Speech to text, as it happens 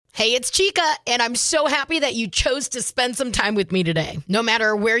Hey, it's Chica, and I'm so happy that you chose to spend some time with me today. No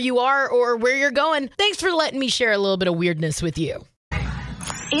matter where you are or where you're going, thanks for letting me share a little bit of weirdness with you.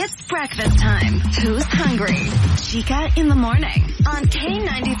 It's breakfast time. Who's hungry? Chica in the morning on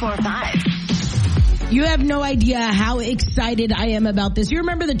K94.5. You have no idea how excited I am about this. You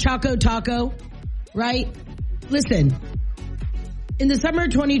remember the Choco Taco, right? Listen, in the summer of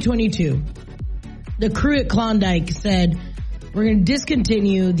 2022, the crew at Klondike said, we're going to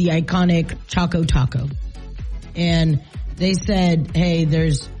discontinue the iconic Choco Taco. And they said, hey,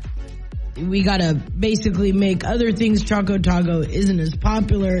 we got to basically make other things. Choco Taco isn't as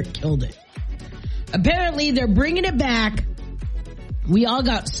popular. Killed it. Apparently, they're bringing it back. We all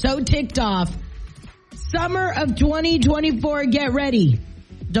got so ticked off. Summer of 2024, get ready.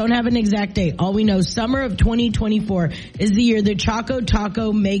 Don't have an exact date. All we know, summer of 2024 is the year that Choco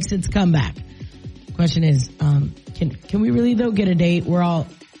Taco makes its comeback. Question is, can we really though get a date? We're a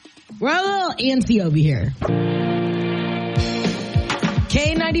little antsy over here.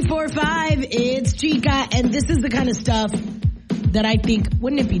 K94.5, it's Chica, and this is the kind of stuff that I think,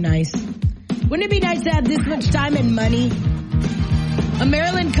 wouldn't it be nice? Wouldn't it be nice to have this much time and money? A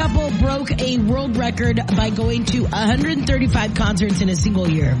Maryland couple broke a world record by going to 135 concerts in a single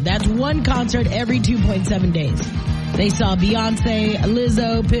year. That's one concert every 2.7 days. They saw Beyonce,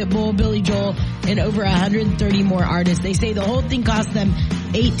 Lizzo, Pitbull, Billy Joel, and over 130 more artists. They say the whole thing cost them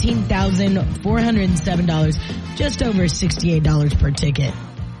 $18,407, just over $68 per ticket.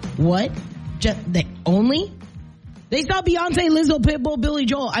 What? They saw Beyonce, Lizzo, Pitbull, Billy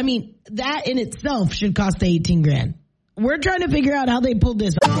Joel. I mean, that in itself should cost $18,000. We're trying to figure out how they pulled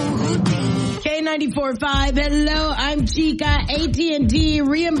this off. K94.5, hello, I'm Chica. AT&T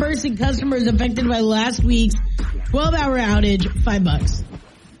reimbursing customers affected by last week's 12-hour outage, $5.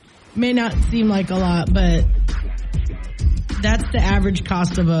 May not seem like a lot, but that's the average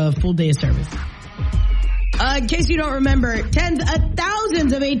cost of a full day of service. In case you don't remember, tens of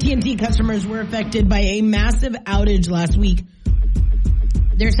thousands of AT&T customers were affected by a massive outage last week.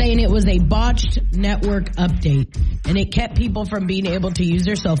 They're saying it was a botched network update, and it kept people from being able to use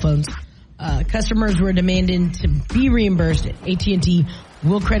their cell phones. Customers were demanding to be reimbursed. AT&T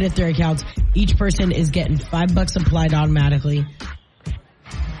will credit their accounts. Each person is getting $5 applied automatically.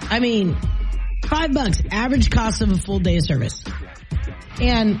 I mean, $5, average cost of a full day of service.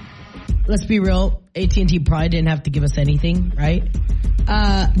 And let's be real, AT&T probably didn't have to give us anything, right?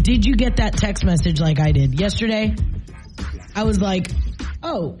 Did you get that text message like I did? Yesterday, I was like,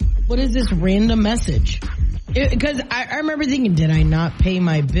 oh, what is this random message? Because I remember thinking, did I not pay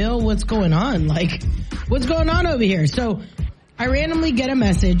my bill? What's going on? Like, what's going on over here? So I randomly get a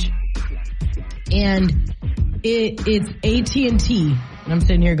message, and it's AT&T. And I'm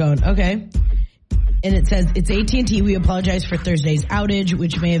sitting here going, okay. And it says, it's AT&T. We apologize for Thursday's outage,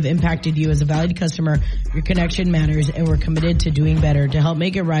 which may have impacted you as a valued customer. Your connection matters, and we're committed to doing better. To help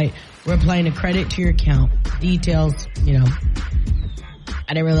make it right, we're applying a credit to your account. Details,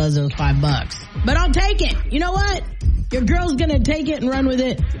 I didn't realize it was $5. But I'll take it. You know what? Your girl's going to take it and run with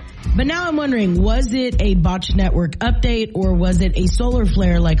it. But now I'm wondering, was it a botched network update, or was it a solar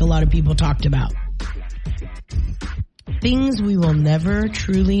flare like a lot of people talked about? Things we will never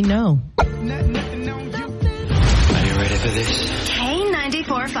truly know. Are you ready for this?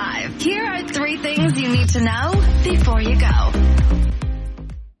 K94.5. Here are 3 things you need to know before you go.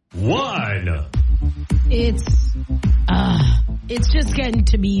 1. It's just getting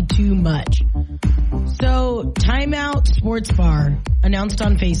to be too much. So, Timeout Sports Bar announced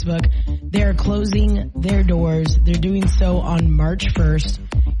on Facebook they're closing their doors. They're doing so on March 1st.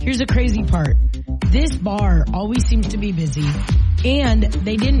 Here's the crazy part. This bar always seems to be busy, and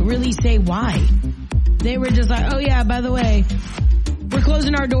they didn't really say why. They were just like, oh yeah, by the way, we're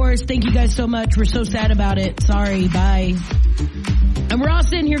closing our doors. Thank you guys so much. We're so sad about it. Sorry, bye. And we're all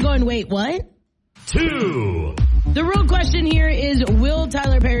sitting here going, wait, what? 2. The real question here is, will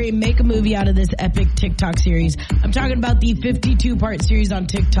Tyler Perry make a movie out of this epic TikTok series? I'm talking about the 52-part series on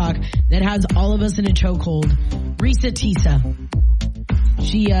TikTok that has all of us in a chokehold. Risa Tisa.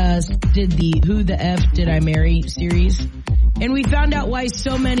 She did the Who the F Did I Marry series. And we found out why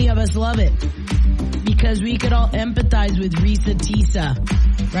so many of us love it. Because we could all empathize with Risa Tisa,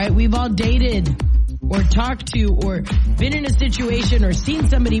 right? We've all dated or talked to or been in a situation or seen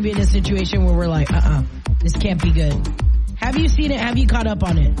somebody be in a situation where we're like, this can't be good. Have you seen it? Have you caught up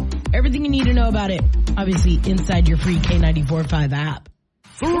on it? Everything you need to know about it, obviously, inside your free K94.5 app.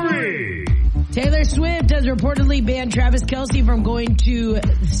 3. Taylor Swift has reportedly banned Travis Kelce from going to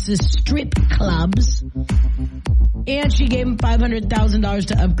strip clubs, and she gave him $500,000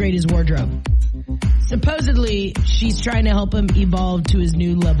 to upgrade his wardrobe. Supposedly, she's trying to help him evolve to his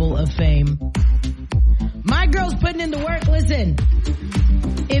new level of fame. My girl's putting in the work. Listen,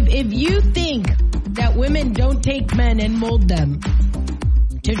 if you think that women don't take men and mold them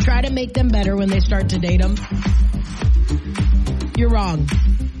to try to make them better when they start to date them, you're wrong.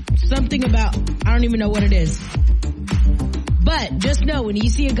 Something about, I don't even know what it is. But just know, when you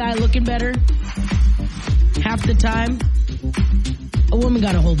see a guy looking better, half the time, a woman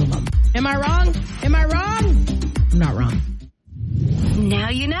got a hold of him. Am I wrong? Am I wrong? I'm not wrong. Now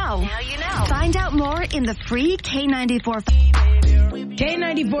you know. Find out more in the free K94.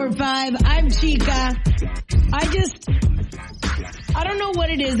 K94.5, I'm Chica. I don't know what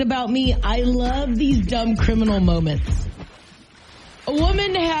it is about me. I love these dumb criminal moments. A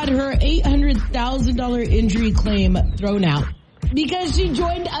woman had her $800,000 injury claim thrown out because she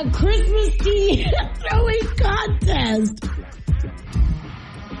joined a Christmas tree throwing contest.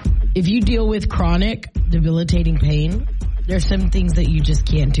 If you deal with chronic, debilitating pain, there's some things that you just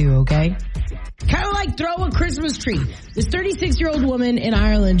can't do, okay? Kind of like throw a Christmas tree. This 36-year-old woman in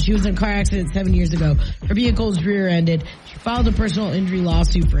Ireland, she was in a car accident 7 years ago. Her vehicle's rear-ended. She filed a personal injury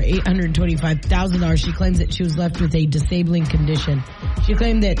lawsuit for $825,000. She claims that she was left with a disabling condition. She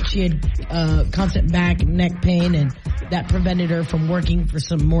claimed that she had constant back and neck pain, and that prevented her from working for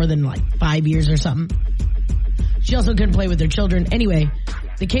some more than 5 years or something. She also couldn't play with her children. Anyway,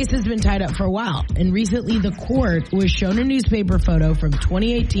 the case has been tied up for a while, and recently the court was shown a newspaper photo from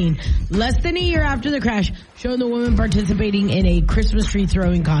 2018, less than a year after the crash, showing the woman participating in a Christmas tree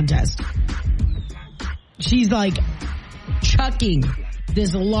throwing contest. She's chucking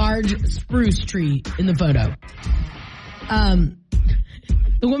this large spruce tree in the photo.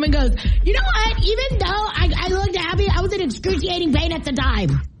 The woman goes, you know what? Even though I looked happy, I was in excruciating pain at the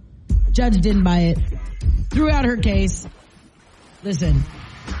time. Judge didn't buy it. Threw out her case. Listen,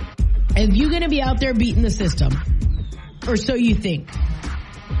 if you're going to be out there beating the system, or so you think,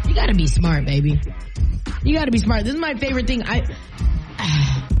 you got to be smart, baby. You got to be smart. This is my favorite thing.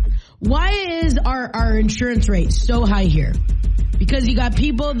 Why is our insurance rate so high here? Because you got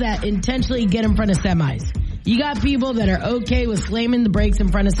people that intentionally get in front of semis. You got people that are okay with slamming the brakes in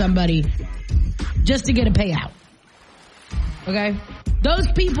front of somebody just to get a payout. Okay?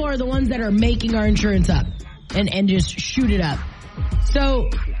 Those people are the ones that are making our insurance up and just shoot it up. So,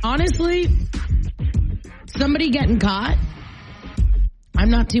 honestly, somebody getting caught, I'm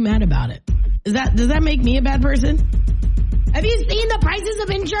not too mad about it. Does that make me a bad person? Have you seen the prices of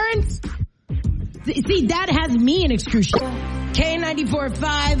insurance? See, that has me in excruciating.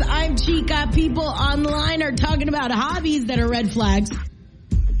 K94.5, I'm Chica. People online are talking about hobbies that are red flags.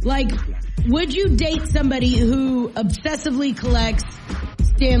 Would you date somebody who obsessively collects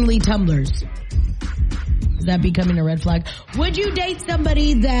Stanley tumblers? Is that becoming a red flag? Would you date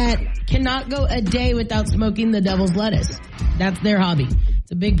somebody that cannot go a day without smoking the devil's lettuce? That's their hobby.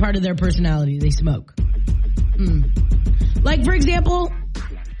 It's a big part of their personality. They smoke. For example,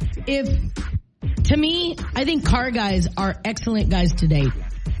 to me, I think car guys are excellent guys to date.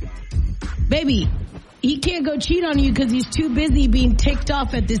 Baby, he can't go cheat on you because he's too busy being ticked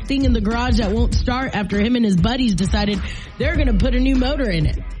off at this thing in the garage that won't start after him and his buddies decided they're going to put a new motor in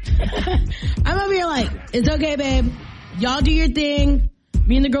it. I'm over here it's okay, babe. Y'all do your thing.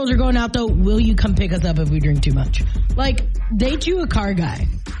 Me and the girls are going out, though. Will you come pick us up if we drink too much? Date you a car guy.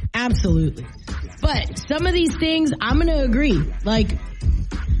 Absolutely. But some of these things, I'm going to agree.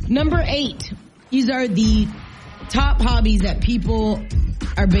 Number 8. These are the top hobbies that people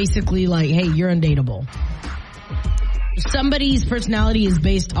are basically hey, you're undateable. Somebody's personality is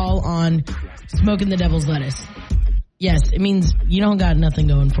based all on smoking the devil's lettuce. Yes, it means you don't got nothing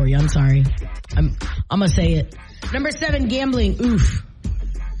going for you. I'm sorry. I'm going to say it. Number 7, gambling. Oof.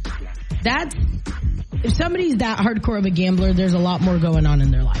 If somebody's that hardcore of a gambler, there's a lot more going on in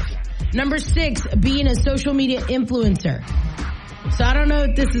their life. Number 6, being a social media influencer. So I don't know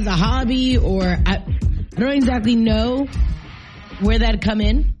if this is a hobby or I don't exactly know where that'd come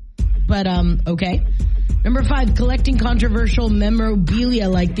in, but okay. Number 5, collecting controversial memorabilia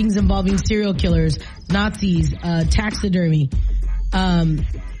like things involving serial killers, Nazis, taxidermy.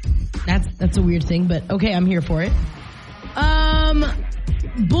 That's a weird thing, but okay, I'm here for it.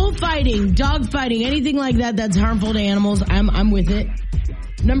 Bullfighting, dogfighting, anything like that that's harmful to animals, I'm with it.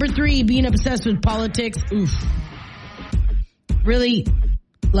 Number 3, being obsessed with politics. Oof. Really,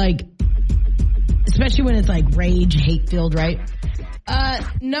 especially when it's rage, hate-filled, right?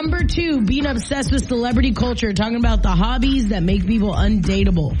 Number 2, being obsessed with celebrity culture, talking about the hobbies that make people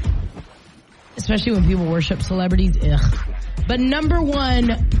undateable. Especially when people worship celebrities. Ugh. But number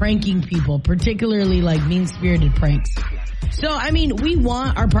 1, pranking people, particularly mean-spirited pranks. So, I mean, we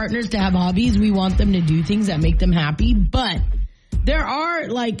want our partners to have hobbies. We want them to do things that make them happy. But there are,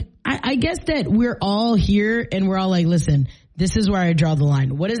 like, I guess that we're all here and we're all like, listen, this is where I draw the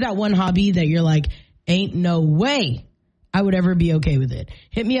line. What is that one hobby that you're like, ain't no way I would ever be okay with it?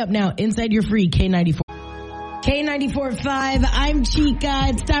 Hit me up now. Inside Your Free, K94. K94.5, I'm Chica.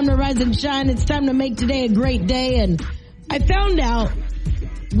 It's time to rise and shine. It's time to make today a great day. And I found out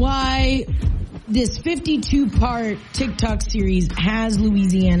why this 52-part TikTok series has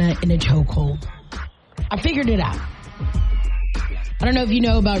Louisiana in a chokehold. I figured it out. I don't know if you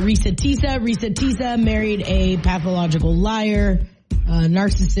know about Risa Tisa. Risa Tisa married a pathological liar,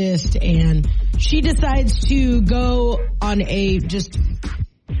 narcissist, and she decides to go on she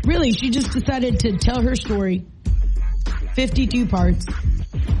just decided to tell her story. 52 parts.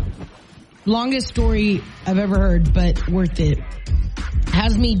 Longest story I've ever heard, but worth it.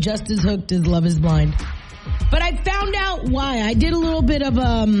 Has me just as hooked as Love is Blind. But I found out why. I did a little bit of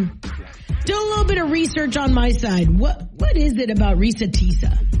research on my side. What is it about Risa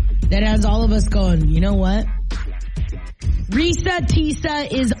Tisa that has all of us going, you know what? Risa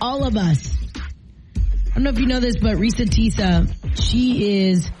Tisa is all of us. I don't know if you know this, but Risa Tisa, she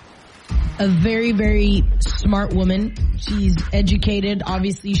is a very, very smart woman. She's educated.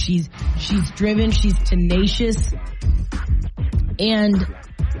 Obviously, she's driven. She's tenacious. And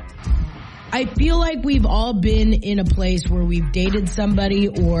I feel like we've all been in a place where we've dated somebody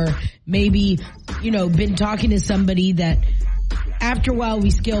or maybe, been talking to somebody that after a while we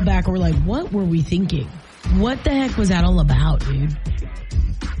scale back and we're like, what were we thinking? What the heck was that all about, dude?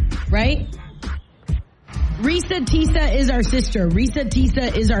 Right? Risa Tisa is our sister. Risa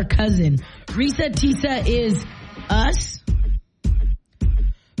Tisa is our cousin. Risa Tisa is us.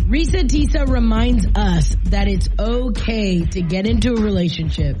 Risa Tisa reminds us that it's okay to get into a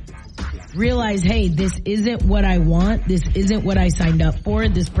relationship. Realize, hey, this isn't what I want. This isn't what I signed up for.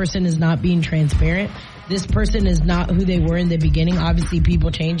 This person is not being transparent. This person is not who they were in the beginning. Obviously, people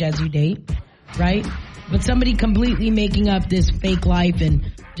change as you date, right? But somebody completely making up this fake life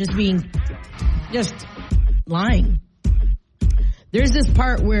and just lying. There's this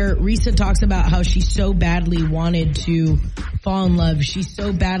part where Risa talks about how she so badly wanted to fall in love. She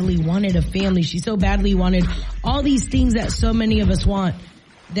so badly wanted a family. She so badly wanted all these things that so many of us want,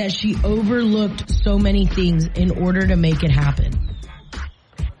 that she overlooked so many things in order to make it happen.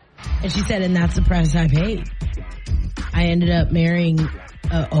 And she said, and that's the price I paid. I ended up marrying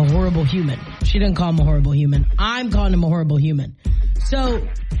a horrible human. She didn't call him a horrible human. I'm calling him a horrible human. So,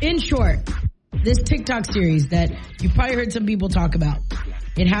 in short, this TikTok series that you've probably heard some people talk about,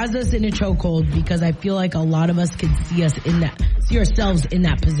 it has us in a chokehold because I feel like a lot of us can see ourselves in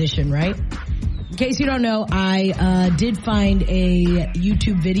that position, right? In case you don't know, I did find a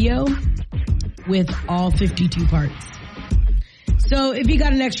YouTube video with all 52 parts. So if you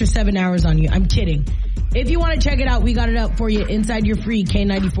got an extra 7 hours on you, I'm kidding. If you want to check it out, we got it up for you inside your free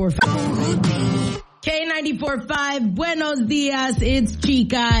K94.5. K94.5, buenos dias, it's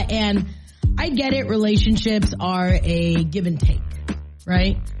Chica, and I get it, relationships are a give and take,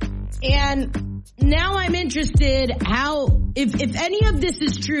 right? And now I'm interested if any of this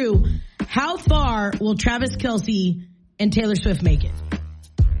is true, how far will Travis Kelce and Taylor Swift make it?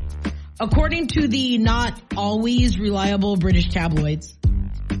 According to the not always reliable British tabloids,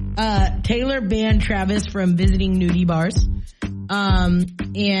 Taylor banned Travis from visiting nudie bars.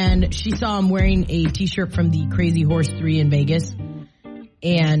 And she saw him wearing a t-shirt from the Crazy Horse 3 in Vegas.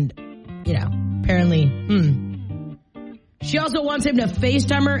 And, apparently, She also wants him to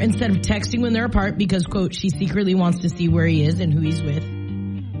FaceTime her instead of texting when they're apart because, quote, she secretly wants to see where he is and who he's with,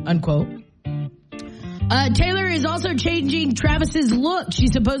 unquote. Taylor is also changing Travis's look. She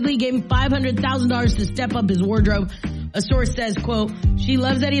supposedly gave him $500,000 to step up his wardrobe. A source says, quote, she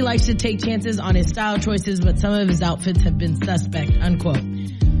loves that he likes to take chances on his style choices, but some of his outfits have been suspect, unquote.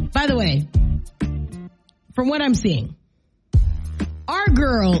 By the way, from what I'm seeing, our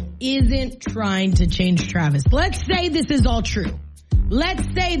girl isn't trying to change Travis. Let's say this is all true. Let's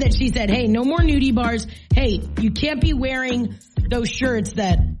say that she said, hey, no more nudie bars. Hey, you can't be wearing those shirts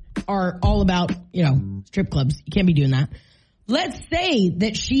that are all about, strip clubs. You can't be doing that. Let's say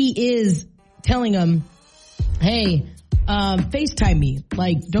that she is telling him, hey, FaceTime me.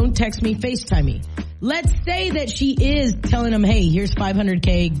 Like, don't text me, FaceTime me. Let's say that she is telling him, hey, here's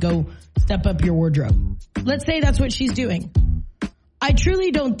 $500K, go step up your wardrobe. Let's say that's what she's doing. I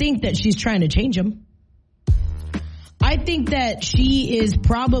truly don't think that she's trying to change him. I think that she is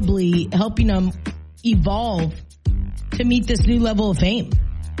probably helping him evolve to meet this new level of fame.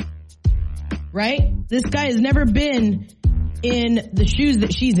 Right? This guy has never been in the shoes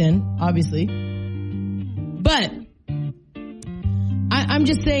that she's in, obviously. But I'm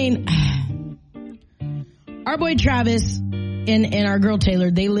just saying, our boy Travis and our girl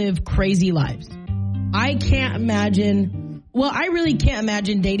Taylor, they live crazy lives. I really can't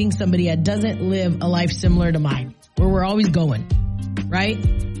imagine dating somebody that doesn't live a life similar to mine, where we're always going, right?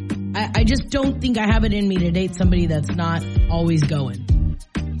 I just don't think I have it in me to date somebody that's not always going.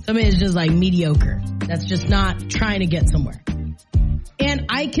 Somebody that's just like mediocre, that's just not trying to get somewhere. And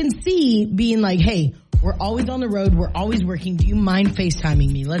I can see being like, hey, we're always on the road, we're always working, do you mind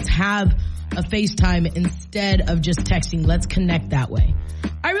FaceTiming me? Let's have a FaceTime instead of just texting. Let's connect that way.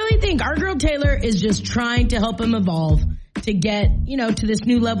 I really think our girl Taylor is just trying to help him evolve to get, to this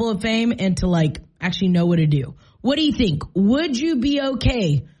new level of fame and to like actually know what to do. What do you think? Would you be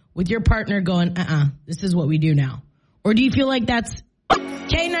okay with your partner going, this is what we do now? Or do you feel like that's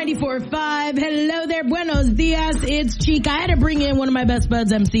K94.5? Hello there. Buenos dias. It's Chica. I had to bring in one of my best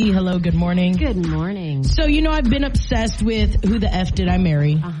buds, MC. Hello. Good morning. Good morning. So, I've been obsessed with Who the F Did I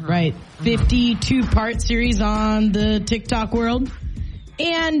Marry? Right? 52-part series on the TikTok world.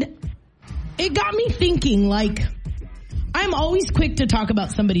 And it got me thinking, like, I'm always quick to talk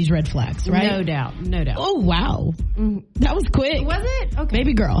about somebody's red flags, right? No doubt. Oh, wow. That was quick. Was it? Okay.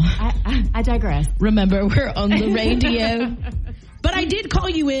 Baby girl. I digress. Remember, we're on the radio. But I did call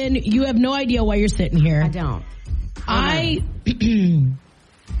you in. You have no idea why you're sitting here. I don't. I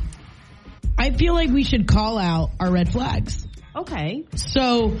feel like we should call out our red flags. Okay.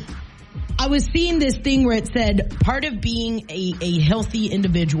 So I was seeing this thing where it said part of being a healthy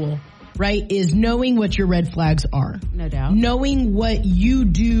individual, right, is knowing what your red flags are. No doubt. Knowing what you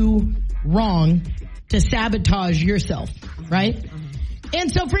do wrong to sabotage yourself, right?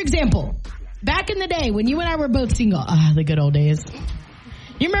 And so, for example, back in the day when you and I were both single, the good old days.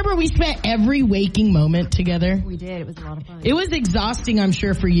 You remember we spent every waking moment together? We did. It was a lot of fun. It was exhausting, I'm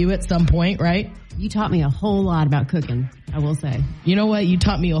sure, for you at some point, right? You taught me a whole lot about cooking, I will say. You know what? You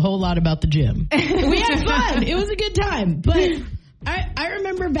taught me a whole lot about the gym. We had fun. It was a good time. But I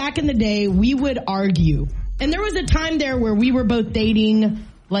remember back in the day, we would argue. And there was a time there where we were both dating,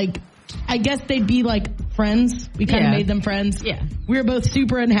 like, I guess they'd be like friends. We kind of made them friends. Yeah. We were both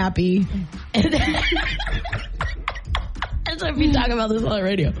super unhappy. And so if you talk about this on the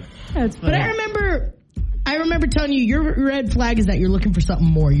radio. That's funny. But I remember telling you, your red flag is that you're looking for something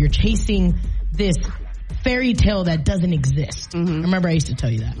more. You're chasing this fairy tale that doesn't exist. Remember I used to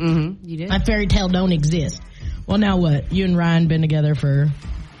tell you that. You did? My fairy tale don't exist. Well, now what? You and Ryan been together for...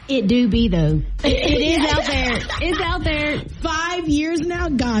 It do be, though. It is out there. It's out there. 5 years now?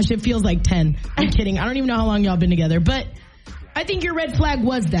 Gosh, it feels like 10. I'm kidding. I don't even know how long y'all been together. But I think your red flag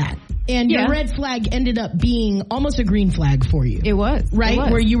was that. And your red flag ended up being almost a green flag for you. It was. Right? It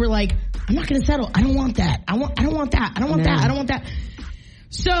was. Where you were like, I'm not going to settle. I don't want that. I don't want that. I don't want that. I don't want that.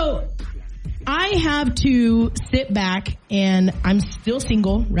 So I have to sit back, and I'm still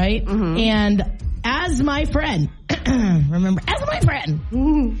single, right? And as my friend, remember, as my friend,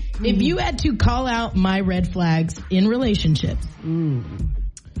 if you had to call out my red flags in relationships,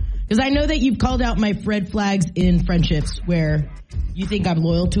 because I know that you've called out my red flags in friendships where you think I'm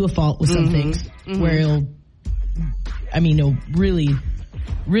loyal to a fault with some things, where it'll really,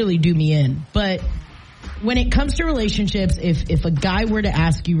 really do me in. But when it comes to relationships, if a guy were to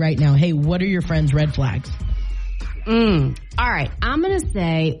ask you right now, hey, what are your friends' red flags? All right. I'm going to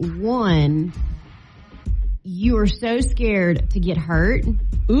say, one, you are so scared to get hurt.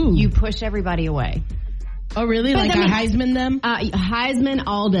 Ooh. You push everybody away. Oh, really? Like I Heisman them? Heisman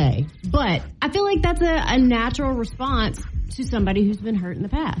all day. But I feel like that's a natural response to somebody who's been hurt in the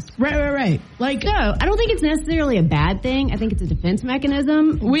past. Right. Like, So I don't think it's necessarily a bad thing. I think it's a defense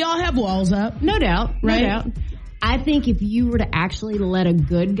mechanism. We all have walls up. No doubt. Right? No doubt. I think if you were to actually let a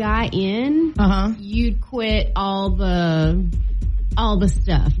good guy in, you'd quit all the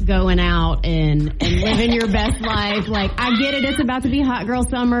stuff, going out and living your best life. Like, I get it, it's about to be hot girl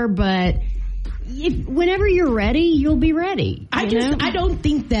summer, but whenever you're ready, you'll be ready. I don't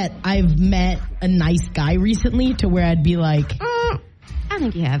think that I've met a nice guy recently to where I'd be like, I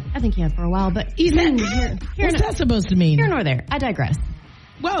think you have. I think you have for a while, but what's that supposed to mean? Here nor there. I digress.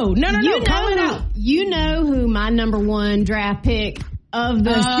 Whoa, no, call it out. You know who my number one draft pick of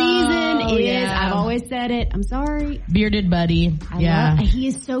the season is. Yeah. I've always said it. I'm sorry. Bearded buddy. He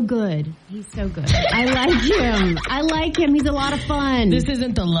is so good. He's so good. I like him. He's a lot of fun. This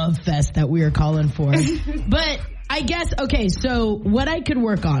isn't the love fest that we are calling for. But I guess, okay, so what I could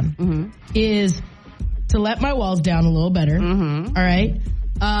work on is to let my walls down a little better. All right.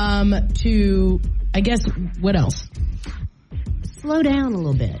 I guess, what else? Slow down a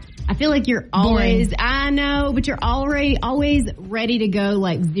little bit. I feel like you're always, boring. I know, but you're always ready to go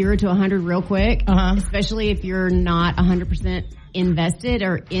like 0 to 100 real quick. Especially if you're not 100% invested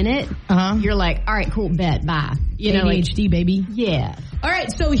or in it, you're like, all right, cool, bet, bye. You know, ADHD, baby. Yeah. All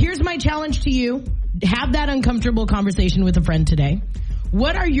right, so here's my challenge to you. Have that uncomfortable conversation with a friend today.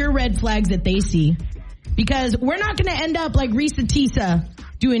 What are your red flags that they see? Because we're not going to end up like Risa Tisa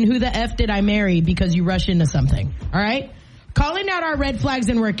doing Who the F Did I Marry because you rush into something. All right? Calling out our red flags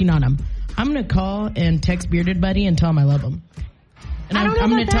and working on them. I'm going to call and text Bearded Buddy and tell him I love him. And I'm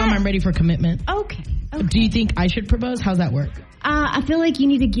going to tell him I'm ready for commitment. Okay. Do you think I should propose? How's that work? I feel like you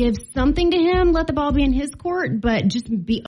need to give something to him, let the ball be in his court, but just be